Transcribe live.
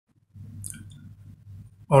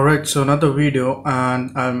Alright, so another video,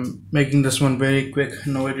 and I'm making this one very quick,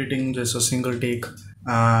 no editing, just a single take.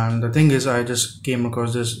 And the thing is, I just came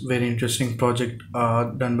across this very interesting project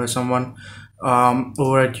done by someone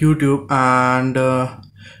over at YouTube, and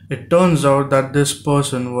it turns out that this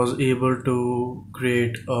person was able to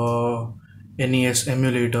create a NES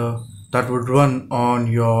emulator that would run um,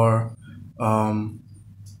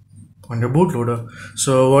 on your bootloader.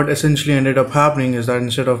 So what essentially ended up happening is that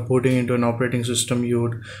instead of booting into an operating system, you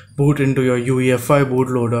would boot into your UEFI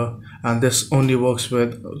bootloader, and this only works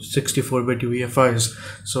with 64-bit UEFIs.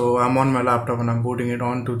 So I'm on my laptop and I'm booting it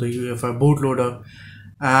onto the UEFI bootloader,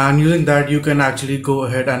 and using that you can actually go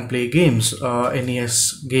ahead and play games,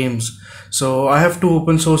 NES games. So I have two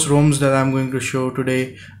open source ROMs that I'm going to show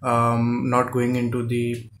today, not going into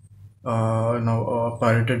the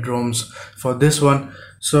pirated ROMs for this one.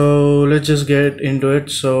 So let's just get into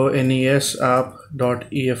it. So NES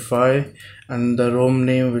app.efi and the ROM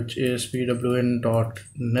name, which is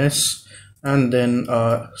pwn.nes, and then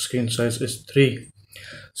screen size is 3.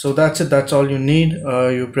 So that's it, that's all you need.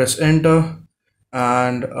 You press enter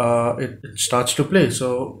and it starts to play.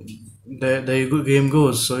 So there the game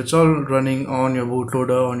goes. So it's all running on your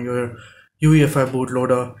bootloader, on your UEFI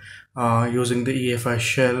bootloader, using the EFI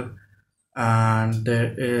shell, and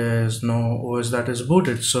there is no OS that is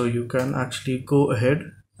booted, so you can actually go ahead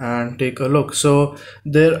and take a look. So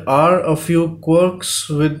there are a few quirks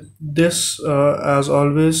with this, as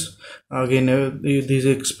always. Again, these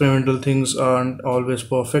experimental things aren't always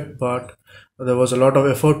perfect, but there was a lot of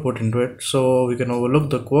effort put into it, so we can overlook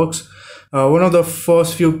the quirks. One of the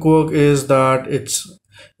first few quirk is that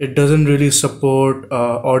it doesn't really support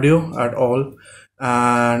audio at all,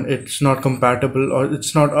 and it's not compatible, or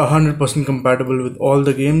it's not 100% compatible with all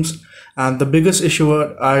the games. And the biggest issue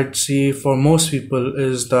I'd see for most people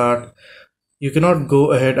is that you cannot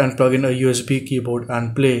go ahead and plug in a USB keyboard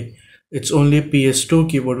and play. It's only PS2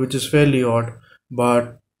 keyboard, which is fairly odd.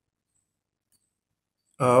 But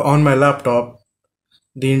on my laptop,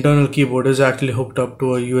 the internal keyboard is actually hooked up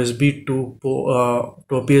to a USB to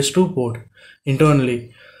a PS2 port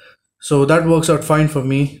internally. So that works out fine for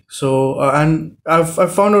me. So and I've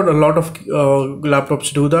found out a lot of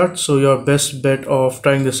laptops do that. So your best bet of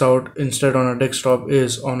trying this out instead on a desktop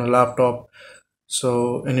is on a laptop.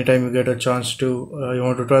 So anytime you get a chance to, you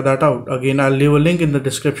want to try that out. Again, I'll leave a link in the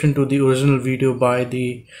description to the original video by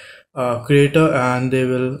the creator, and they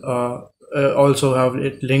will also have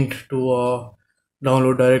it linked to a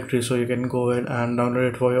download directory, so you can go ahead and download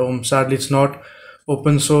it for your home. Sadly, it's not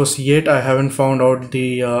open source yet. I haven't found out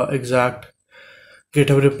the exact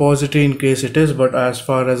GitHub repository in case it is, but as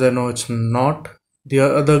far as I know, it's not. The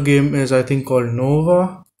other game is, I think, called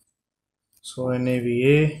Nova, so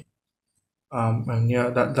NAVA, and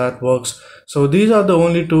yeah, that works. So these are the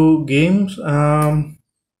only two games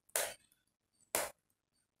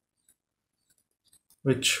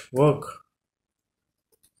which work.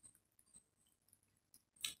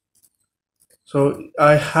 So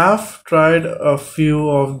I have tried a few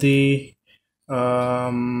of the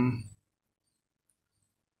a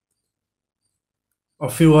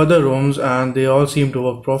few other ROMs, and they all seem to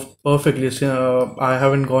work perfectly. I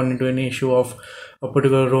haven't gone into any issue of a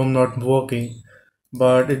particular ROM not working,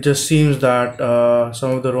 but it just seems that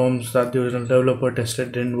some of the ROMs that the original developer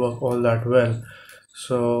tested didn't work all that well.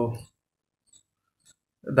 So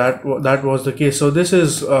that was the case. So this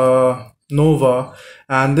is Nova,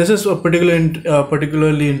 and this is a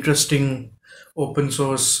particularly interesting open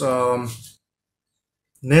source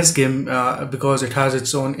NES game, because it has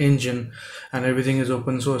its own engine and everything is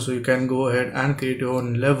open source, so you can go ahead and create your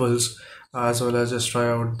own levels as well as just try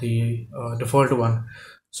out the default one.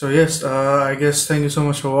 So yes, I guess thank you so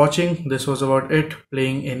much for watching. This was about it,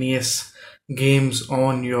 playing NES games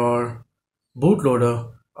on your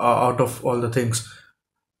bootloader, out of all the things.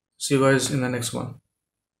 See you guys in the next one.